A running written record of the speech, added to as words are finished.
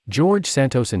George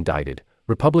Santos indicted.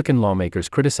 Republican lawmakers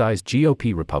criticize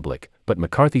GOP Republic, but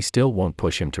McCarthy still won't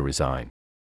push him to resign.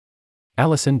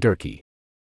 Allison Durkee.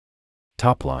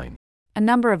 Top line. A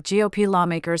number of GOP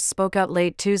lawmakers spoke out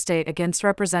late Tuesday against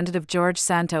Representative George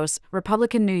Santos,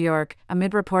 Republican New York,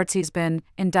 amid reports he's been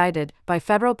indicted by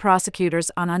federal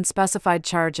prosecutors on unspecified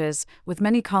charges, with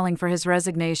many calling for his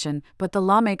resignation, but the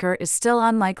lawmaker is still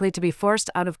unlikely to be forced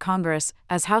out of Congress,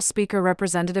 as House Speaker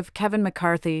Representative Kevin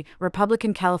McCarthy,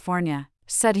 Republican California,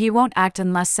 said he won't act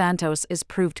unless Santos is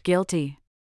proved guilty.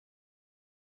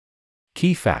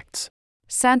 Key facts.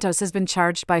 Santos has been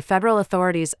charged by federal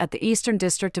authorities at the Eastern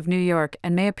District of New York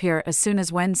and may appear as soon as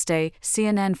Wednesday,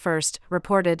 CNN first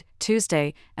reported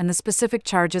Tuesday, and the specific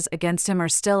charges against him are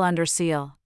still under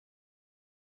seal.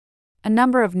 A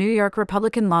number of New York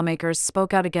Republican lawmakers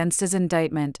spoke out against his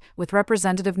indictment, with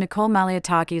Representative Nicole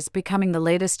Malliotakis becoming the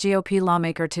latest GOP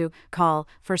lawmaker to call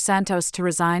for Santos to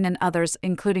resign, and others,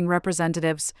 including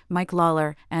Representatives Mike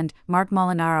Lawler and Mark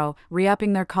Molinaro,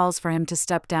 re-upping their calls for him to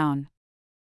step down.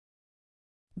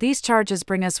 These charges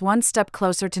bring us one step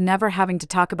closer to never having to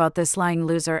talk about this lying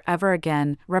loser ever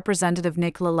again, Representative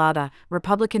Nick LaLotta,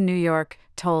 Republican New York,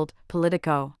 told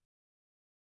Politico.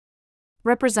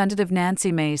 Representative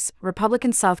Nancy Mace,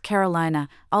 Republican South Carolina,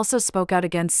 also spoke out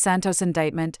against Santos'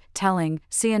 indictment, telling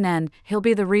CNN he'll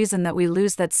be the reason that we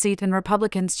lose that seat, and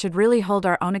Republicans should really hold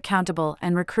our own accountable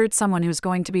and recruit someone who's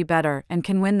going to be better and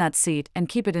can win that seat and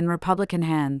keep it in Republican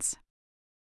hands.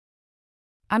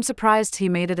 I'm surprised he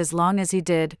made it as long as he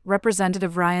did,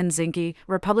 Representative Ryan Zinke,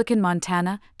 Republican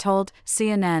Montana, told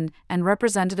CNN, and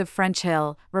Representative French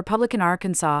Hill, Republican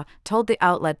Arkansas, told the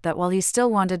outlet that while he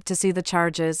still wanted to see the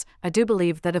charges, I do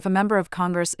believe that if a member of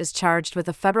Congress is charged with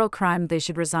a federal crime, they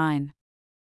should resign.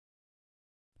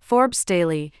 Forbes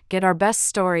Daily, get our best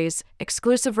stories,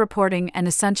 exclusive reporting, and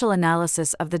essential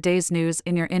analysis of the day's news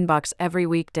in your inbox every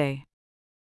weekday.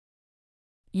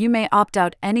 You may opt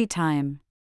out anytime.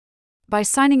 By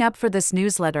signing up for this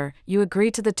newsletter, you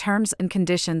agree to the terms and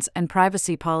conditions and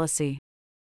privacy policy.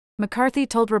 McCarthy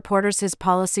told reporters his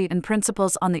policy and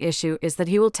principles on the issue is that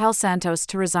he will tell Santos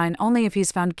to resign only if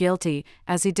he's found guilty,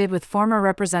 as he did with former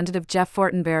Representative Jeff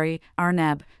Fortenberry,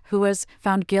 Arneb, who was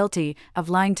found guilty of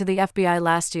lying to the FBI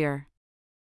last year.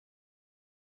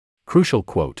 Crucial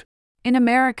quote. In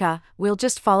America, we'll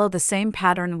just follow the same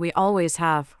pattern we always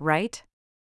have, right?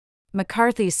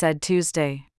 McCarthy said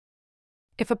Tuesday.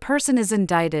 If a person is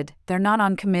indicted, they're not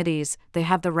on committees, they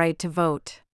have the right to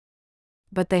vote.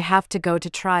 But they have to go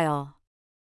to trial.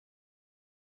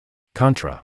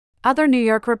 Contra. Other New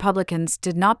York Republicans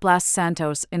did not blast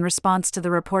Santos in response to the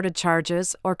reported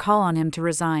charges or call on him to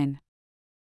resign.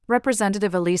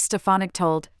 Representative Elise Stefanik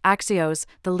told Axios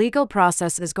the legal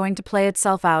process is going to play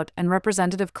itself out, and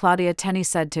Representative Claudia Tenney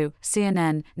said to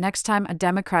CNN, next time a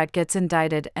Democrat gets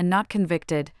indicted and not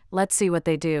convicted, let's see what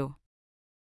they do.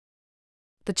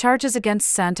 The charges against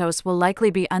Santos will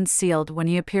likely be unsealed when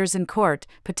he appears in court,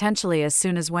 potentially as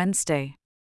soon as Wednesday.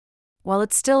 While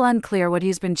it's still unclear what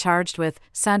he's been charged with,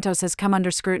 Santos has come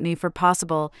under scrutiny for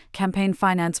possible campaign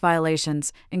finance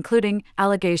violations, including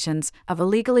allegations of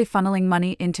illegally funneling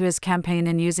money into his campaign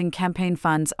and using campaign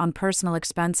funds on personal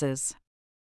expenses.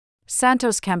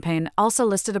 Santos' campaign also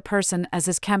listed a person as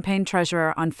his campaign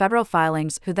treasurer on federal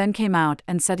filings, who then came out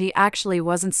and said he actually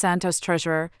wasn't Santos'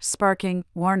 treasurer, sparking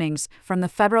warnings from the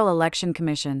Federal Election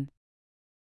Commission.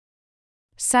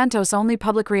 Santos' only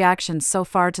public reaction so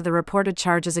far to the reported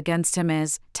charges against him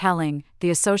is telling the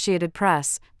Associated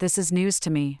Press, "This is news to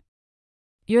me.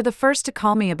 You're the first to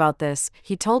call me about this,"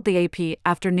 he told the AP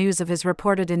after news of his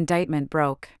reported indictment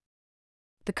broke.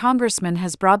 The congressman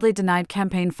has broadly denied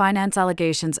campaign finance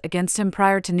allegations against him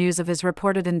prior to news of his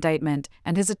reported indictment,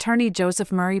 and his attorney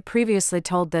Joseph Murray previously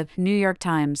told the New York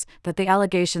Times that the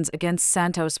allegations against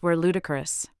Santos were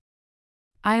ludicrous.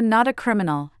 "I am not a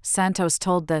criminal," Santos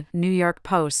told the New York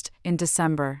Post in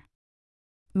December.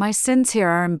 "My sins here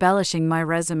are embellishing my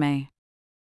resume.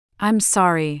 I'm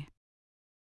sorry."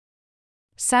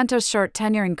 Santos' short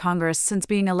tenure in Congress since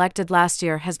being elected last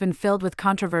year has been filled with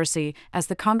controversy, as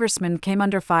the congressman came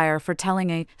under fire for telling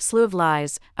a slew of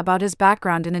lies about his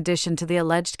background in addition to the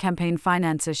alleged campaign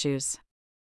finance issues.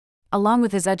 Along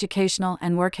with his educational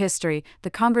and work history, the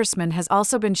congressman has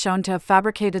also been shown to have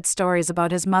fabricated stories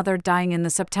about his mother dying in the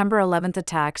September 11th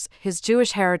attacks, his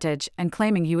Jewish heritage, and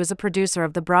claiming he was a producer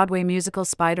of the Broadway musical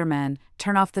Spider-Man,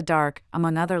 Turn Off the Dark,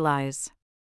 among other lies.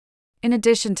 In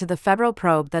addition to the federal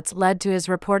probe that's led to his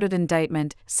reported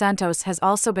indictment, Santos has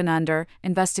also been under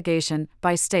investigation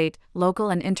by state, local,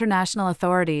 and international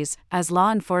authorities, as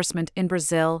law enforcement in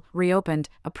Brazil reopened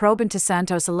a probe into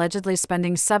Santos allegedly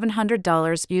spending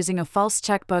 $700 using a false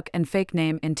checkbook and fake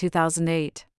name in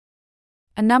 2008.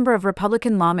 A number of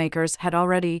Republican lawmakers had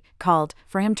already called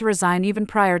for him to resign even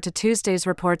prior to Tuesday's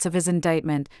reports of his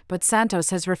indictment, but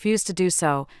Santos has refused to do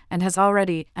so and has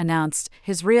already announced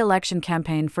his re-election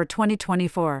campaign for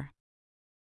 2024.